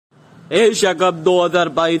Asia cup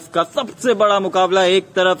 2022 का सबसे बड़ा मुकाबला, एक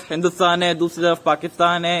तरफ हिंदुस्तान है, दूसरी तरफ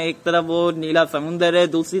पाकिस्तान है। एक तरफ वो नीला समुंदर है,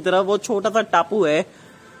 दूसरी तरफ वो छोटा सा टापू है।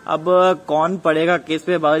 अब कौन पड़ेगा किस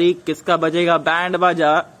पे भारी, किसका बजेगा बैंड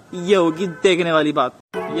बाजा, ये होगी देखने वाली बात।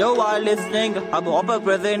 You are listening Hubhopper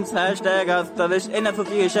presents #Astavish in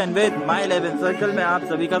association with My 11 Circle में आप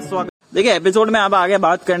सभी का स्वागत। देखिए, एपिसोड में अब आगे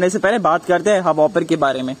बात करने से पहले बात करते हैं हबहॉपर के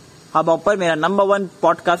बारे में। हबहॉपर मेरा नंबर 1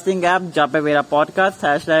 पॉडकास्टिंग ऐप, जहाँ पे मेरा पॉडकास्ट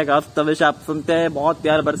 #Astavish आप सुनते हैं, बहुत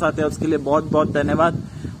प्यार बरसाते हैं, उसके लिए बहुत बहुत धन्यवाद।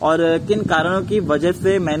 और किन कारणों की वजह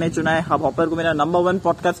से मैंने चुना है हबहॉपर को मेरा number 1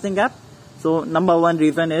 podcasting app. So number 1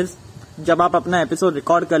 reason is, जब आप अपना एपिसोड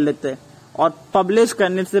रिकॉर्ड कर लेते हैं और पब्लिश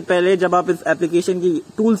करने से पहले जब आप इस एप्लीकेशन की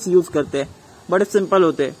टूल्स यूज करते हैं, बड़े सिंपल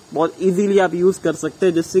होते हैं, बहुत इजीली आप यूज कर सकते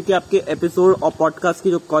हैं, जिससे कि आपके एपिसोड और पॉडकास्ट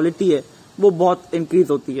की जो क्वालिटी है वो बहुत इंक्रीज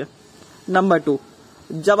होती है। नंबर 2,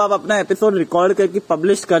 जब आप अपना एपिसोड रिकॉर्ड करके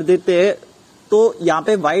पब्लिश कर देते हैं तो यहाँ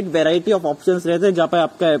पे वाइड वेराइटी ऑफ ऑप्शंस रहते हैं, जहाँ पे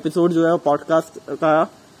आपका एपिसोड जो है पॉडकास्ट का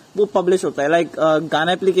वो पब्लिश होता है। लाइक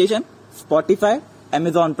गाना application, Spotify,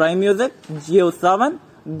 Amazon prime music, JioSaavn,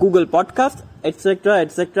 Google podcast etcetera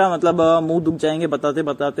etcetera. मतलब मुंह दुख जाएंगे बताते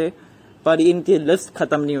बताते, पर इनकी लिस्ट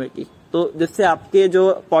खत्म नहीं होगी, तो जिससे आपके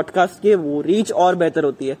जो पॉडकास्ट की वो रीच और बेहतर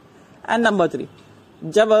होती है। एंड नंबर 3,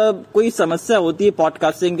 जब कोई समस्या होती है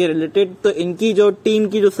पॉडकास्टिंग के रिलेटेड, तो इनकी जो टीम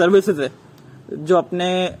की जो सर्विसेज है, जो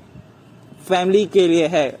अपने फैमिली के लिए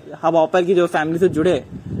है, हबहॉपर की जो फैमिली से जुड़े,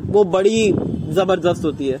 वो बड़ी जबरदस्त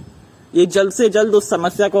होती है। ये जल्द से जल्द उस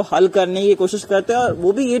समस्या को हल करने की कोशिश करते हैं, और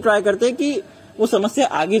वो भी ये ट्राई करते हैं कि वो समस्या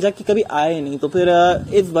आगे जाके कभी आए नहीं। तो फिर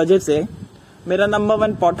इस वजह से मेरा नंबर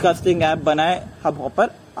 1 पॉडकास्टिंग ऐप बना है हबहॉपर।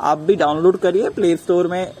 आप भी डाउनलोड करिए, प्ले स्टोर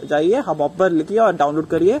में जाइए, हबहॉपर लिखिए और डाउनलोड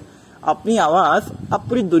करिए। अपनी आवाज आप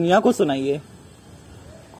पूरी दुनिया को सुनाइए।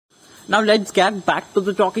 Now let's get back to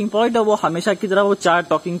the talking point. और वो हमेशा की तरह वो 4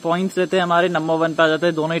 टॉकिंग पॉइंट्स रहते हैं हमारे। नंबर 1 पे आ जाते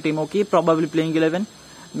हैं दोनों ही टीमों की प्रोबेबली प्लेइंग 11।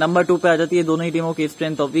 नंबर 2 पे आ जाती है दोनों ही टीमों की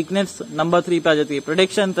स्ट्रेंथ और वीकनेस। नंबर 3 पे आ जाती है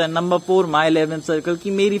predictions. And number 4 my 11 circle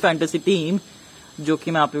की मेरी फैंटेसी टीम, जो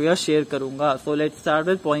कि मैं आप लोगों के साथ शेयर करूंगा। So let's start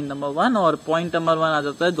with point number 1। और पॉइंट नंबर 1 आ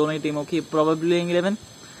जाता है दोनों ही टीमों की प्रोबेबली प्लेइंग 11।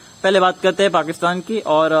 पहले बात करते हैं पाकिस्तान की,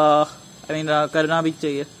 और करना भी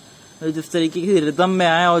चाहिए। जिस तरीके की रिदम में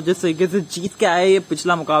आया और जिस तरीके से जीत के आया ये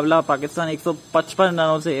पिछला मुकाबला, पाकिस्तान 155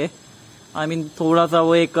 रनों से, थोड़ा सा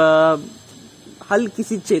वो एक हल्की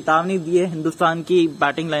सी चेतावनी दी है हिंदुस्तान की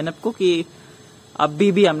बैटिंग लाइनअप को कि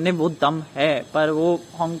अभी भी हमने वो दम है। पर वो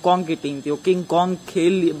हांगकांग की टीम थी, वो किंग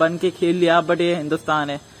कॉन्ग बन के खेल लिया, बट ये हिंदुस्तान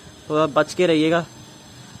है, तो बच के रहिएगा।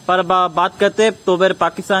 पर बात करते हैं तो फिर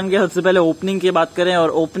पाकिस्तान के सबसे पहले ओपनिंग की बात करें, और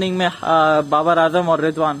ओपनिंग में बाबर आजम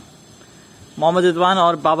और मोहम्मद रिजवान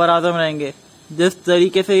और बाबर आजम रहेंगे। जिस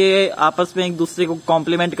तरीके से ये आपस में एक दूसरे को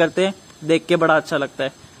कॉम्प्लीमेंट करते हैं, देख के बड़ा अच्छा लगता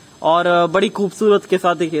है, और बड़ी खूबसूरत के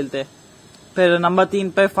साथ ही खेलते हैं। फिर नंबर 3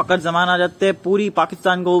 पे फकर जमान आ जाते हैं। पूरी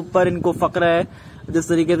पाकिस्तान को ऊपर इनको फक्र है, जिस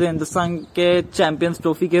तरीके से हिंदुस्तान के चैंपियंस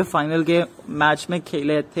ट्रॉफी के फाइनल के मैच में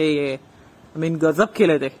खेले थे ये, गजब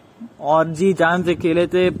खेले थे और जी जान से खेले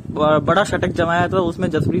थे। बड़ा शतक जमाया था, उसमें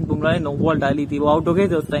जसप्रीत बुमराह ने नो बॉल डाली थी, वो आउट हो गए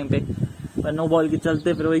थे उस टाइम पे, पर नो बॉल के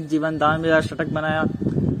चलते फिर वो एक जीवन दान में शतक बनाया।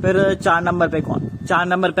 फिर 4 नंबर पे कौन? 4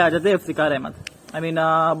 नंबर पे आ जाते हैं इफ्तिकार अहमद।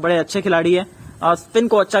 बड़े अच्छे खिलाड़ी है, स्पिन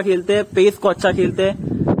को अच्छा खेलते हैं, पेस को अच्छा खेलते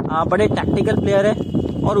हैं, बड़े टैक्टिकल प्लेयर है।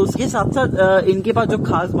 और उसके साथ साथ इनके पास जो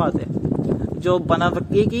खास बात है, जो बना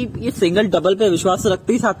सकती है कि ये सिंगल डबल पे विश्वास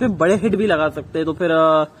रखते ही साथ में बड़े हिट भी लगा सकते हैं, तो फिर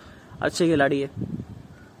अच्छे खिलाड़ी है।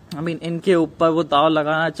 इनके ऊपर वो दाव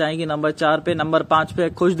लगाना चाहेंगे नंबर 4 पे। नंबर 5 पे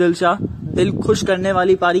खुशदिल शाह, दिल खुश करने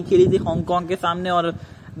वाली पारी खेली थी हांगकांग के सामने, और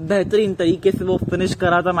बेहतरीन तरीके से वो फिनिश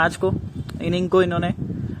करा था मैच को, इनिंग को इन्होंने।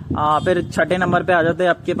 फिर 6 नंबर पे आ जाते हैं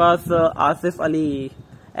आपके पास Asif Ali.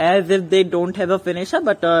 As if they don't have a finisher,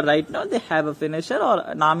 but right now they have a finisher, और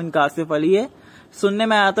नाम इनका आसिफ अली है। सुनने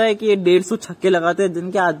में आता है कि ये 150 छक्के लगाते हैं,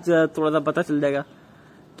 जिनके आज थोड़ा सा पता चल जाएगा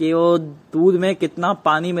कि वो दूध में कितना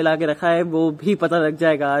पानी मिला के रखा है, वो भी पता लग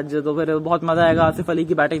जाएगा आज। तो फिर बहुत मजा आएगा आसिफ अली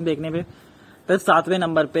की बैटिंग देखने पे। फिर 7वें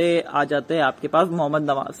नंबर पे आ जाते हैं आपके पास मोहम्मद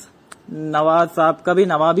नवाज साहब का भी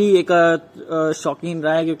नवाबी एक शौकीन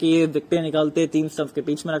रहा है, क्योंकि ये विकेटें निकालते हैं, 3 स्टंप्स के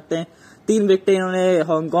बीच में रखते हैं। 3 विकेटें इन्होंने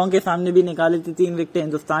हांगकांग के सामने भी निकाली थी, 3 विकेटें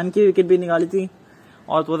हिंदुस्तान की विकेट भी निकाली थी,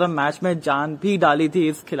 और तो मैच में जान भी डाली थी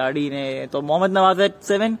इस खिलाड़ी ने। तो मोहम्मद नवाज है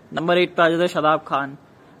 7। नंबर 8 पे आ जाते हैं शादाब खान।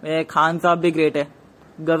 खान साहब भी ग्रेट है,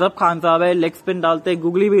 गजब खान साहब है, लेग स्पिन डालते,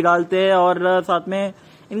 गुगली भी डालते हैं, और साथ में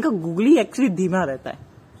इनका गुगली एक्चुअली धीमा रहता है,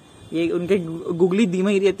 ये उनके गुगली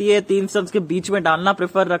धीमी रहती है। 3 स्टंप्स के बीच में डालना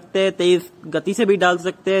प्रेफर रखते हैं, तेज गति से भी डाल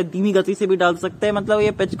सकते हैं, धीमी गति से भी डाल सकते हैं। मतलब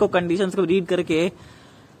ये पिच को कंडीशंस को रीड करके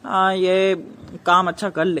ये काम अच्छा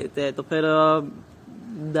कर लेते हैं। तो फिर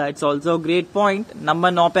that's also great point.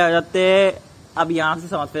 Number 9 पे आ जाते हैं अब यहाँ से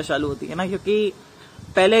समस्या चालू होती है ना, क्योंकि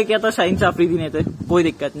पहले क्या था, शाहीन शाह अफरीदी नहीं थे, कोई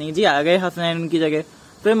दिक्कत नहीं जी, आ गए हसनैन उनकी जगह।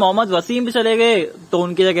 फिर मोहम्मद वसीम भी चले गए तो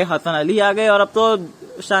उनकी जगह हसन अली आ गए, और अब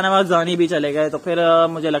तो शाहनवाज जानी भी चले गए। तो फिर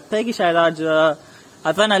मुझे लगता है कि शायद आज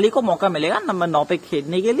हसन अली को मौका मिलेगा नंबर 9 पे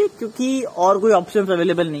खेलने के लिए, क्योंकि और कोई ऑप्शन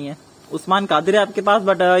अवेलेबल नहीं है। उस्मान कादिर है आपके पास,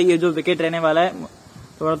 बट ये जो विकेट रहने वाला है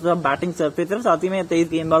थोड़ा सा बैटिंग सरफेस है, साथ ही में 23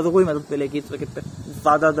 गेंदबाजों को ही मदद मिलेगी इस विकेट पे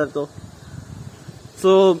ज्यादातर। तो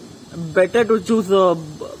so better to choose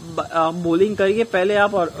bowling करिए पहले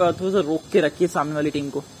आप, और थोड़ा सा रोक के रखिए सामने वाली टीम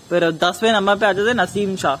को। फिर 10वें नंबर पे आ जाते हैं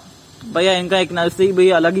नसीम शाह। भैया इनका एक नसीब भी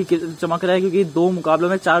अलग ही चमक रहा है, क्योंकि 2 मुकाबलों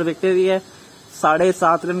में 4 विकेट भी है,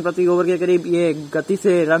 7.5 रन प्रति ओवर के करीब ये गति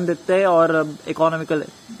से रन देते हैं, और इकोनॉमिकल है,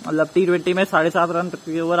 मतलब T20 में 7.5 रन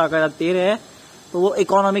प्रति ओवर अगर दे रहे हैं तो वो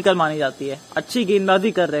इकोनॉमिकल मानी जाती है। अच्छी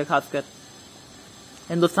गेंदबाजी कर रहे हैं, खासकर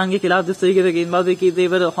हिंदुस्तान के खिलाफ जिस तरीके से गेंदबाजी की थी,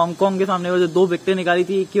 फिर हांगकांग के सामने वो जो 2 विकेटें निकाली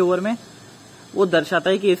थी 1 ओवर में, वो दर्शाता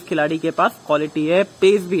है कि इस खिलाड़ी के पास क्वालिटी है,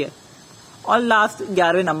 पेस भी है। और लास्ट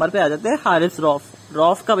 11वें नंबर पे आ जाते हैं हारिस रऊफ।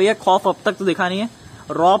 रऊफ का भैया खौफ अब तक तो दिखा नहीं है,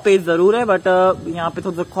 रॉ पेस जरूर है, बट यहाँ पे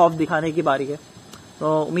थोड़ा सा खौफ दिखाने की बारी है।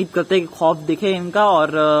 तो उम्मीद करते हैं कि खौफ दिखे इनका,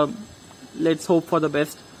 और let's hope for the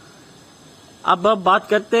best. अब बात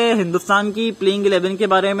करते हैं हिंदुस्तान की प्लेइंग 11 के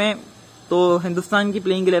बारे में। तो हिंदुस्तान की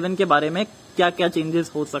प्लेइंग 11 के बारे में क्या क्या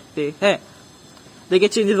चेंजेस हो सकते हैं? देखिए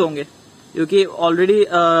चेंजेस होंगे, क्योंकि ऑलरेडी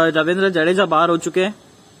रविंद्र जडेजा बाहर हो चुके हैं,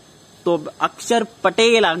 तो अक्षर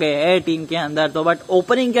पटेल आ गए हैं टीम के अंदर। तो बट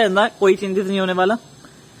ओपनिंग के अंदर कोई चेंजेस नहीं होने वाला।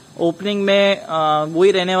 ओपनिंग में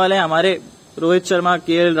वही रहने वाले हैं हमारे रोहित शर्मा,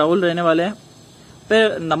 KL राहुल रहने वाले हैं।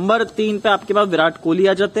 फिर नंबर 3 पे आपके पास विराट कोहली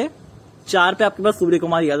आ जाते हैं, 4 पे आपके पास सूर्य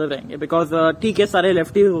कुमार यादव रहेंगे, बिकॉज ठीक है सारे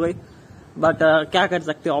लेफ्टी हो गए, बट क्या कर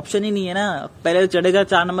सकते हैं, ऑप्शन ही नहीं है ना। पहले जडेजा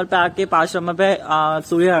 4 नंबर पे आके 5 नंबर पे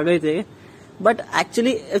सूर्य आ गए थे, but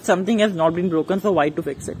actually something has not been broken, so why to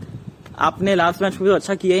fix it. आपने लास्ट मैच में तो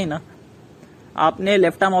अच्छा किया ही ना, आपने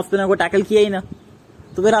लेफ्ट आर्म ऑफ स्पिनर को टैकल किया ही ना,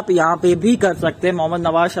 तो फिर आप यहाँ पे भी कर सकते हैं। मोहम्मद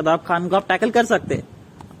नवाज, शादाब खान को आप टैकल कर सकते हैं,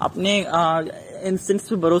 अपने इंस्टिंक्ट्स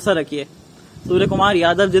पे भरोसा रखिए। सूर्य कुमार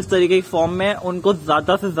यादव जिस तरीके की फॉर्म में, उनको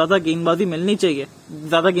ज्यादा से ज्यादा गेंदबाजी मिलनी चाहिए,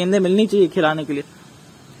 ज्यादा गेंदें मिलनी चाहिए खिलाने के लिए।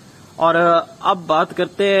 और अब बात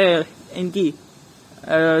करते हैं इनकी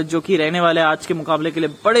जो कि रहने वाले आज के मुकाबले के लिए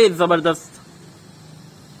बड़े जबरदस्त।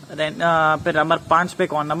 फिर नंबर 5 पे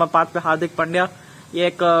कौन? नंबर 5 पे हार्दिक पांड्या। ये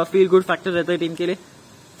एक फील गुड फैक्टर रहता है टीम के लिए,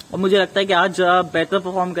 और मुझे लगता है कि आज बेहतर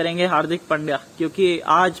परफॉर्म करेंगे हार्दिक पांड्या, क्योंकि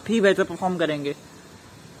आज भी बेहतर परफॉर्म करेंगे।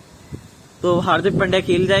 तो हार्दिक पांड्या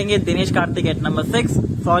खेल जाएंगे। Dinesh Karthik eight number 6।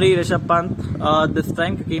 Sorry Rishabh Pant this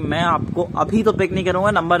time, क्योंकि मैं आपको अभी तो पिक नहीं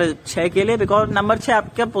करूंगा नंबर 6 के लिए, बिकॉज नंबर 6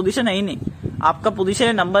 आपका पोजीशन है ही नहीं। आपका पोजीशन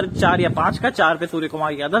है नंबर 4 या 5 का। 4 पे सूर्य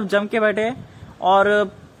कुमार यादव जम के बैठे हैं, और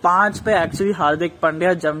 5 पे एक्चुअली हार्दिक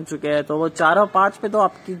पांड्या जम चुके हैं। तो वो 4 और 5 पे तो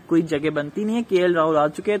आपकी कोई जगह बनती नहीं है। KL राहुल आ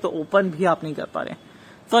चुके हैं, तो ओपन भी आप नहीं कर पा रहे।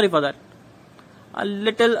 Sorry for that,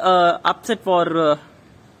 little upset for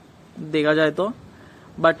देखा जाए तो,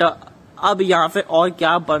 बट अब यहाँ से और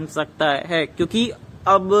क्या बन सकता है, क्योंकि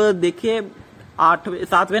अब देखिए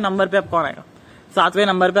 7वें नंबर पे अब कौन आएगा? 7वें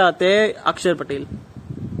नंबर पे आते हैं अक्षर पटेल,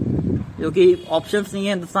 क्योंकि ऑप्शंस नहीं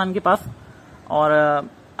है हिंदुस्तान के पास। और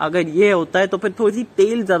अगर ये होता है तो फिर थोड़ी सी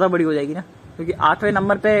तेल ज्यादा बड़ी हो जाएगी ना, क्योंकि 8वें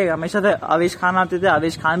नंबर पे हमेशा से आवेश खान आते थे।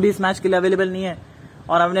 आवेश खान भी इस मैच के लिए अवेलेबल नहीं है,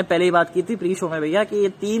 और हमने पहले ही बात की थी प्री शो में भैया कि ये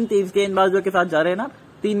 3 तेज गेंदबाजों के साथ जा रहे हैं ना,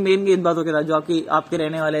 3 मेन गेंदबाजों के साथ जो आपके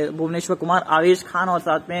रहने वाले भुवनेश्वर कुमार, आवेश खान और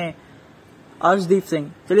साथ में अर्शदीप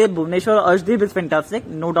सिंह। चलिए भुवनेश्वर और Arshdeep is fantastic,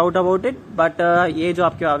 no doubt about it, but ये जो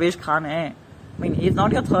आपके आवेश खान है, I mean is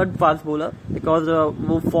not your third fast bowler, because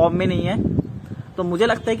वो फॉर्म में नहीं है। तो मुझे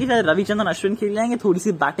लगता है कि शायद रविचंद्रन अश्विन खेल जाएंगे, थोड़ी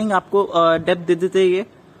सी बैटिंग आपको डेप्थ दे देते ये।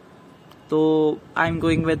 तो I am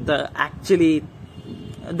going with actually,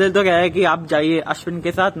 दिल तो क्या है कि आप जाइए अश्विन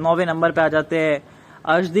के साथ। 9वें नंबर पे आ जाते हैं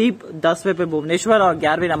अर्शदीप, 10वें पे भुवनेश्वर, और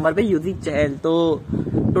 11वें नंबर पे युजवेंद्र चहल। तो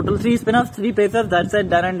total 3 spinners, 3 pacers, that's it,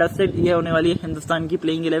 done and dusted. ये होने वाली है हिंदुस्तान की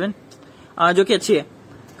प्लेइंग 11, जो कि अच्छी है,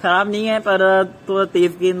 खराब नहीं है, पर तो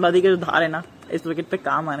तेज गेंदबाजी के जो धार है ना इस विकेट पे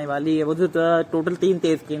काम आने वाली है। वो तो टोटल 3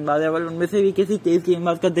 तेज गेंदबाज है, अगर उनमें से भी किसी तेज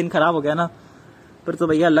गेंदबाज का दिन खराब हो गया ना, फिर तो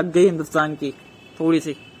भैया लग गई हिंदुस्तान की, थोड़ी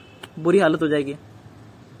सी बुरी हालत हो जाएगी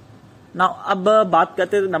ना। अब बात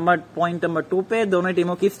करते हैं पॉइंट नंबर 2 पे, दोनों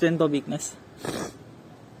टीमों की स्ट्रेंथ और वीकनेस।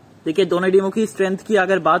 देखिए दोनों टीमों की स्ट्रेंथ की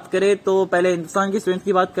अगर बात करें तो पहले हिंदुस्तान की स्ट्रेंथ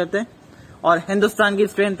की बात करते हैं, और हिंदुस्तान की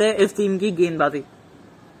स्ट्रेंथ है इस टीम की गेंदबाजी।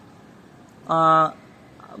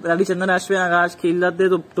 रविचंद्रन अश्विन अगर आज खेल जाते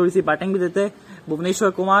तो थोड़ी सी बैटिंग भी देते। भुवनेश्वर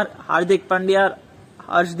कुमार, हार्दिक पांड्या,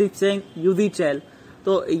 अर्शदीप सिंह, युजवेंद्र चहल,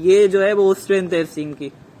 तो ये जो है वो स्ट्रेंथ है इस टीम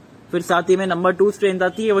की। फिर साथ ही में नंबर 2 स्ट्रेंथ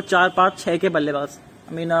आती है वो 4, 5, 6 के बल्लेबाज।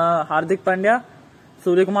 I mean Hardik Pandya,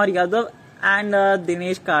 Surya Kumar Yadav, and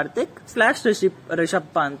Dinesh Karthik slash Rishabh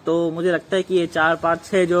Pant. तो मुझे लगता है कि ये 4 5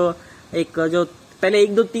 6 जो पहले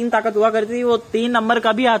 1 2 3 ताकत हुआ करती थी, वो 3 नंबर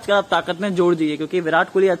का भी आज का ताकत में जोड़ दीजिए, क्योंकि विराट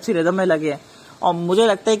कोहली अच्छी रिदम में लगे हैं और मुझे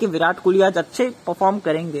लगता है कि विराट कोहली आज अच्छे परफॉर्म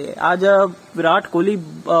करेंगे। आज विराट कोहली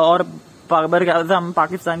और बाबर आजम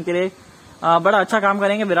पाकिस्तान के लिए बड़ा अच्छा काम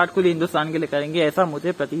करेंगे, विराट कोहली हिंदुस्तान के लिए करेंगे, ऐसा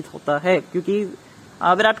मुझे प्रतीत होता है। क्योंकि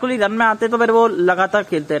विराट कोहली रन में आते तो फिर वो लगातार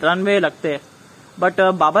खेलते, रन में लगते, बट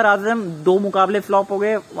बाबर आजम 2 मुकाबले फ्लॉप हो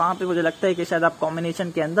गए। वहां पे मुझे लगता है कि शायद आप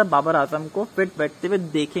कॉम्बिनेशन के अंदर बाबर आजम को फिट बैठते हुए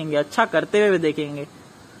देखेंगे, अच्छा करते हुए देखेंगे।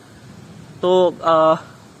 तो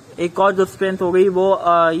एक और जो स्ट्रेंथ हो गई वो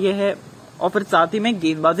ये है, और फिर साथ ही में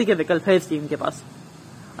गेंदबाजी के विकल्प है इस टीम के पास।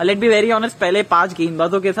 लेट बी वेरी ऑनेस्ट, पहले 5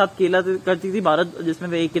 गेंदबाजों के साथ खेला करती थी भारत, जिसमें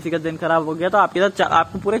एक किसी का दिन खराब हो गया तो आपके साथ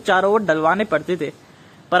आपको पूरे 4 ओवर डलवाने पड़ते थे,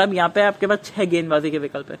 पर अब यहाँ पे आपके पास 6 गेंदबाजी के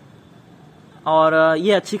विकल्प है। और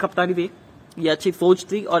ये अच्छी कप्तानी थी, ये अच्छी सोच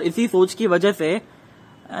थी, और इसी सोच की वजह से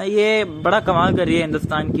ये बड़ा कमाल कर रही है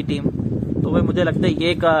हिंदुस्तान की टीम। तो वही मुझे लगता है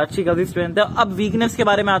ये एक अच्छी खासी स्ट्रेंथ है। अब वीकनेस के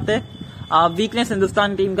बारे में आते हैं। वीकनेस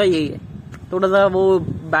हिंदुस्तान टीम का यही है, थोड़ा सा वो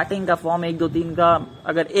बैटिंग का फॉर्म 1 2 3 का,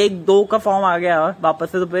 अगर 1 2 का फॉर्म आ गया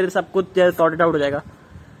वापस से तो फिर सब कुछ सॉर्टेड आउट हो जाएगा।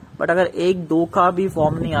 बट अगर 1 2 का भी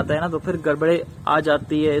फॉर्म नहीं आता है ना, तो फिर गड़बड़े आ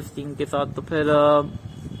जाती है इस टीम के साथ। तो फिर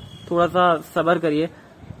थोड़ा सा सब्र करिए,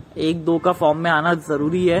 1 2 का फॉर्म में आना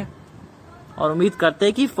जरूरी है, और उम्मीद करते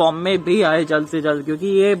हैं कि फॉर्म में भी आए जल्द से जल्द, क्योंकि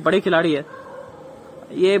ये बड़े खिलाड़ी है,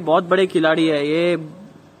 ये बहुत बड़े खिलाड़ी है, ये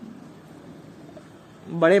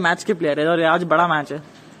बड़े मैच के प्लेयर है, और आज बड़ा मैच है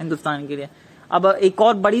हिंदुस्तान के लिए। अब एक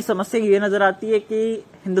और बड़ी समस्या ये नजर आती है कि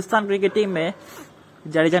हिंदुस्तान क्रिकेट टीम में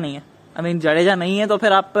जडेजा नहीं है। जडेजा नहीं है तो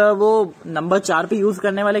फिर आप वो नंबर 4 पे यूज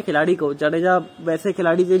करने वाले खिलाड़ी को, जडेजा वैसे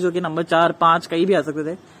खिलाड़ी थे जो कि नंबर 4 5 कहीं भी आ सकते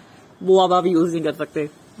थे, वो अब आप यूज नहीं कर सकते।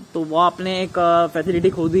 तो वो आपने एक फैसिलिटी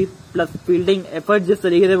खो दी, प्लस फील्डिंग एफर्ट जिस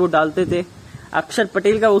तरीके से वो डालते थे, अक्षर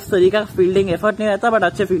पटेल का उस तरीके का फील्डिंग एफर्ट नहीं रहता, बट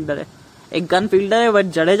अच्छे फील्डर है, एक गन फील्डर है, बट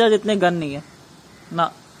जडेजा जितने गन नहीं है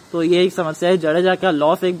ना। तो ये एक समस्या है, जडेजा का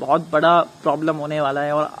लॉस एक बहुत बड़ा प्रॉब्लम होने वाला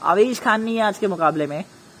है। और आवेश खान नहीं है आज के मुकाबले में,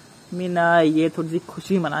 ये थोड़ी सी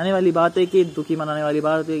खुशी मनाने वाली बात है कि दुखी मनाने वाली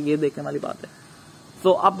बात है, ये देखने वाली बात है।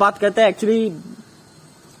 तो अब बात करते हैं एक्चुअली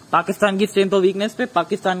पाकिस्तान की स्ट्रेंथ और वीकनेस पे।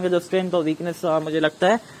 पाकिस्तान का जो स्ट्रेंथ और वीकनेस मुझे लगता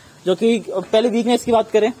है, जो कि पहले वीकनेस की बात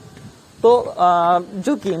करें तो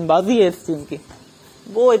जो गेंदबाजी है इस टीम की,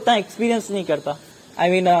 वो इतना एक्सपीरियंस नहीं करता।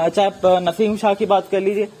 अच्छा आप नसीम शाह की बात कर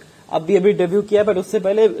लीजिए, अभी डेब्यू किया, बट उससे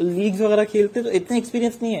पहले लीग्स वगैरह खेलते तो इतना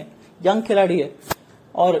एक्सपीरियंस नहीं है, यंग खिलाड़ी है,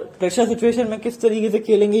 और प्रेशर सिचुएशन में किस तरीके से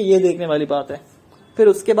खेलेंगे ये देखने वाली बात है। फिर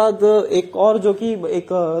उसके बाद एक और जो कि एक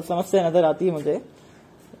समस्या नजर आती है मुझे,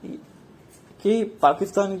 कि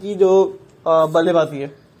पाकिस्तान की जो बल्लेबाजी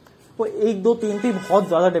है वो 1 2 3 पे बहुत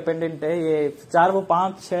ज्यादा डिपेंडेंट है। ये 4 वो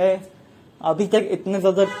 5 6 अभी तक इतने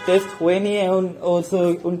ज्यादा टेस्ट हुए नहीं है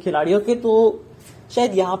उन खिलाड़ियों के, तो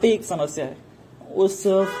शायद यहाँ पे एक समस्या है, उस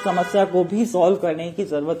समस्या को भी सॉल्व करने की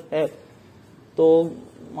जरूरत है। तो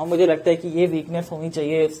मुझे लगता है कि ये वीकनेस होनी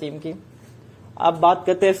चाहिए इस टीम की। अब बात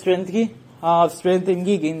करते हैं स्ट्रेंथ की। स्ट्रेंथ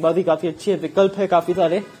इनकी गेंदबाजी काफी अच्छी है, विकल्प है काफी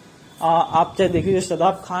सारे। आप चाहे देखिए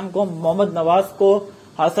शदाब खान को, मोहम्मद नवाज को,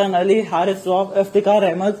 हसन अली, हारिस रऊफ, इफ्तिकार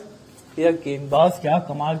अहमद, ये गेंदबाज क्या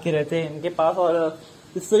कमाल के रहते हैं इनके पास। और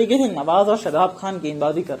इस तरीके से नवाज और शदाब खान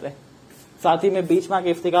गेंदबाजी कर रहे हैं, साथ ही में बीच में आके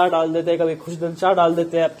इफ्तिकार डाल देते हैं, कभी खुशदिल शाह डाल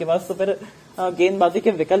देते हैं आपके पास। तो फिर गेंदबाजी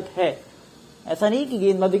के विकल्प है, ऐसा नहीं कि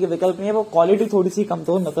गेंदबाजी के विकल्प नहीं है, वो क्वालिटी थोड़ी सी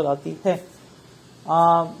कमजोर नजर आती है।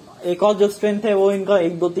 एक और जो स्ट्रेंथ है वो इनका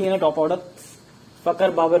 1 2 3 है टॉप ऑर्डर,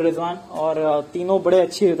 फकर, बाबर, रिजवान, और तीनों बड़े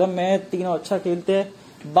अच्छी रिदम में, तीनों अच्छा खेलते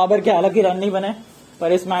हैं। बाबर के हालांकि रन नहीं बने,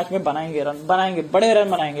 पर इस मैच में बनाएंगे रन, बनाएंगे बड़े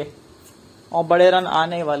रन बनाएंगे, और बड़े रन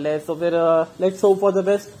आने वाले हैं। तो फिर let's hope for the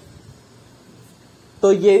best.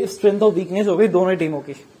 तो ये स्ट्रेंथ और वीकनेस हो गई दोनों टीमों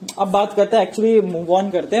की। अब बात करते हैं, एक्चुअली मूव ऑन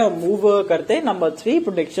करते हैं और मूव करते हैं नंबर 3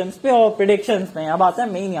 प्रेडिक्शंस पे। और प्रेडिक्शंस में अब आता है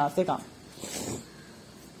मेन यहाँ से काम।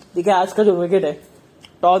 देखिए आज का जो विकेट है,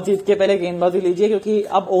 टॉस जीत के पहले गेंदबाजी लीजिए, क्योंकि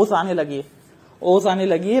अब ओस आने लगी है, ओस आने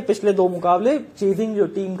लगी है। पिछले 2 मुकाबले चीजिंग जो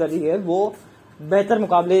टीम करी है वो बेहतर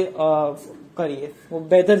मुकाबले करी है, वो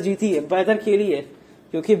बेहतर जीती है, बेहतर खेली है,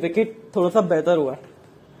 क्योंकि विकेट थोड़ा सा बेहतर हुआ है।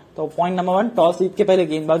 तो पॉइंट नंबर 1, टॉस जीत के पहले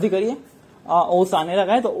गेंदबाजी करिए। ओस आने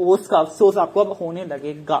लगा है तो ओस का अफसोस आपको अब होने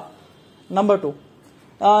लगेगा। नंबर 2,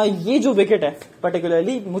 ये जो विकेट है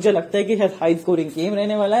पर्टिकुलरली मुझे लगता है कि हाई स्कोरिंग गेम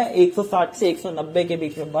रहने वाला है, 160 से 190 के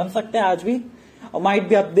बीच में बन सकते हैं आज भी, और माइट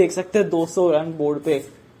भी आप देख सकते हैं 200 रन बोर्ड पे,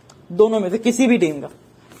 दोनों में से किसी भी टीम का,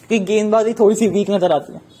 कि गेंदबाजी थोड़ी सी वीक नजर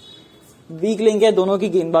आती है, वीक लिंक है दोनों की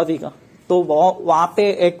गेंदबाजी का, तो वहां पे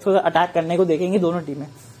एक अटैक करने को देखेंगे दोनों टीमें।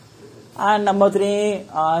 एंड नंबर 3,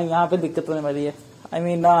 यहाँ पे दिक्कत होने वाली है।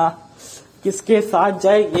 किसके साथ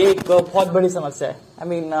जाए ये एक बहुत बड़ी समस्या है। आई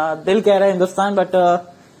मीन दिल कह रहा है हिंदुस्तान, बट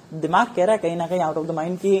दिमाग कह रहा है कहीं ना कहीं आउट ऑफ द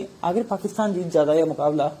माइंड कि अगर पाकिस्तान जीत जाता है ये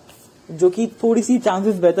मुकाबला, जो कि थोड़ी सी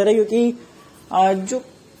चांसेस बेहतर है, क्योंकि जो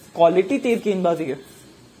क्वालिटी तेज गेंदबाजी है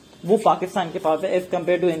वो पाकिस्तान के पास है एज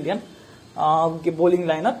कम्पेयर टू इंडियन की bowling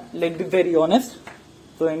lineup. Let be very honest,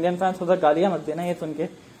 तो इंडियन फैंस थोड़ा गालियां मत देना ये सुन के,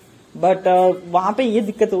 बट वहां पे ये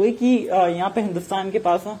दिक्कत हो गई कि यहाँ पे हिंदुस्तान के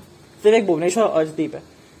पास सिर्फ एक भुवनेश्वर अर्शदीप है।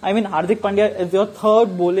 आई mean Hardik Pandya is your third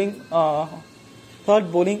bowling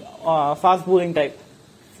fast bowling type,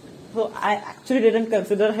 so I actually didn't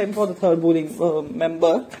consider him for the third bowling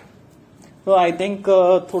member. So I think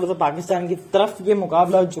थोड़ा सा पाकिस्तान की तरफ ये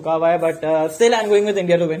मुकाबला झुका हुआ है, but still I am going with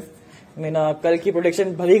India to win. I mean कल की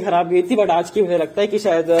प्रोडिक्शन भली खराब गई थी, बट आज की मुझे लगता है कि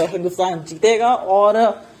शायद हिंदुस्तान जीतेगा और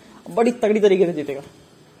बड़ी तगड़ी तरीके से जीतेगा।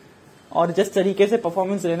 और जिस तरीके से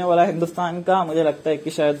परफॉर्मेंस रहने वाला है हिंदुस्तान का, मुझे लगता है कि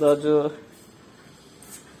शायद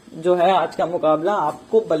जो है आज का मुकाबला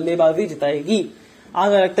आपको बल्लेबाजी जिताएगी।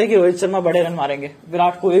 आज लगता है कि रोहित शर्मा बड़े रन मारेंगे,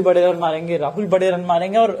 विराट कोहली बड़े रन मारेंगे, राहुल बड़े रन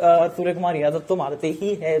मारेंगे और सूर्य कुमार यादव तो मारते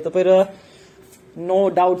ही है, तो फिर नो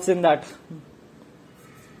डाउट्स इन दैट।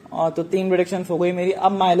 तो 3 प्रेडिक्शंस हो गई मेरी।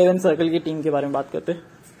 अब माय 11 सर्कल की टीम के बारे में बात करते हैं।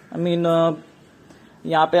 आई मीन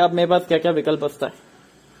यहाँ पे अब मेरे पास क्या क्या विकल्प बचता है।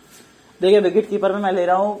 देखिए, विकेट कीपर में मैं ले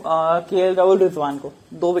रहा हूँ केएल राहुल, रिजवान को।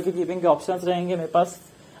 2 विकेट कीपिंग के ऑप्शंस रहेंगे मेरे पास।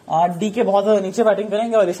 डी के बहुत ज्यादा नीचे बैटिंग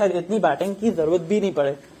करेंगे और शायद इतनी बैटिंग की जरूरत भी नहीं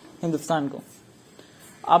पड़े हिंदुस्तान को।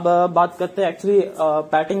 अब बात करते हैं एक्चुअली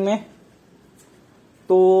बैटिंग में,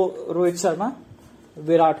 तो रोहित शर्मा,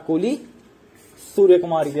 विराट कोहली, सूर्य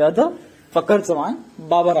कुमार यादव, फकर जमान,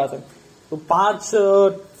 बाबर आजम, तो 5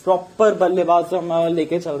 प्रॉपर बल्लेबाज हम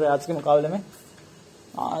लेके चल रहे हैं आज के मुकाबले में,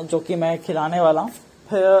 जो कि मैं खिलाने वाला हूं।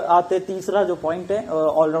 फिर आते तीसरा जो पॉइंट है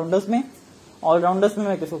ऑलराउंडर्स में। ऑलराउंडर्स में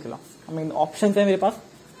मैं किसको खिलाऊं? आई मीन ऑप्शन है मेरे पास,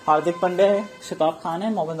 हार्दिक पांड्या है, शताब खान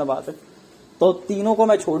है, मोहम्मद नवाज है। तो तीनों को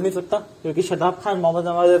मैं छोड़ नहीं सकता, क्योंकि शताब खान, मोहम्मद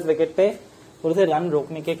नवाज इस विकेट पे थोड़े से रन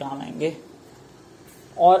रोकने के काम आएंगे।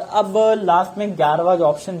 और अब लास्ट में 11वां जो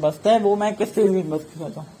ऑप्शन बचता है वो मैं किस टीम में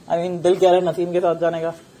चाहता हूँ। आई मीन दिल कह रहा है नसीम के साथ जाने का,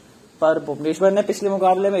 पर भुवनेश्वर ने पिछले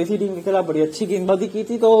मुकाबले में इसी टीम के खिलाफ बड़ी अच्छी गेंदबाजी की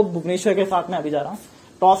थी, तो भुवनेश्वर के साथ मैं अभी जा रहा हूँ।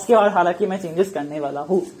 टॉस के बाद हालांकि मैं चेंजेस करने वाला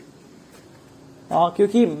हूँ,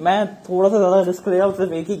 क्योंकि मैं थोड़ा सा ज्यादा रिस्क ले रहा हूँ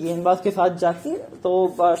सिर्फ एक ही गेंदबाज के साथ जाके,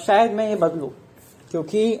 तो शायद मैं ये बदलूं,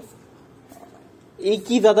 क्योंकि एक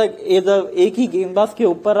ही गेंदबाज के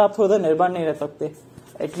ऊपर आप थोड़ा निर्भर नहीं रह सकते।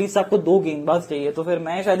 एटलीस्ट आपको 2 गेंदबाज चाहिए, तो फिर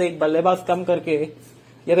मैं शायद एक बल्लेबाज कम करके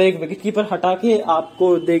या फिर एक विकेट कीपर हटा के आपको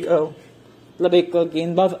मतलब एक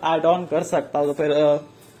गेंदबाज एड ऑन कर सकता हूं। तो फिर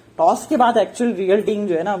टॉस के बाद एक्चुअल रियल टीम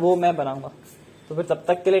जो है ना वो मैं बनाऊंगा। तो फिर तब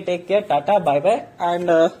तक के लिए take care, tata, bye bye. And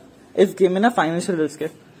इस गेम में ना फाइनेंशियल रिस्क है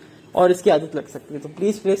और इसकी आदत लग सकती है, तो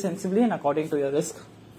please play sensibly and according to your risk.